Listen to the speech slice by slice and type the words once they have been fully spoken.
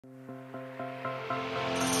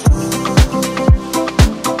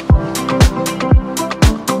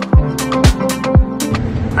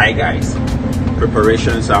Hi guys,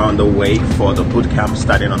 preparations are on the way for the bootcamp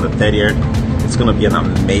starting on the 30th. It's going to be an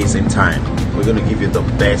amazing time. We're going to give you the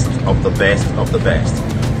best of the best of the best.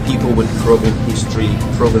 People with proven history,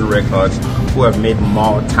 proven records, who have made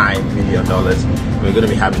multi-million dollars. We're going to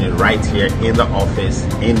be having it right here in the office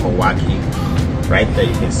in Milwaukee. Right there,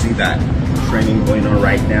 you can see that training going on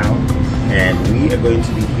right now. And we are going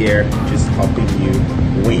to be here just helping you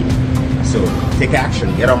win. So take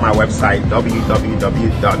action. Get on my website,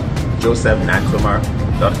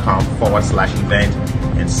 www.josephnantomah.com/event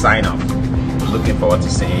and sign up. Looking forward to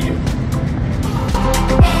seeing you.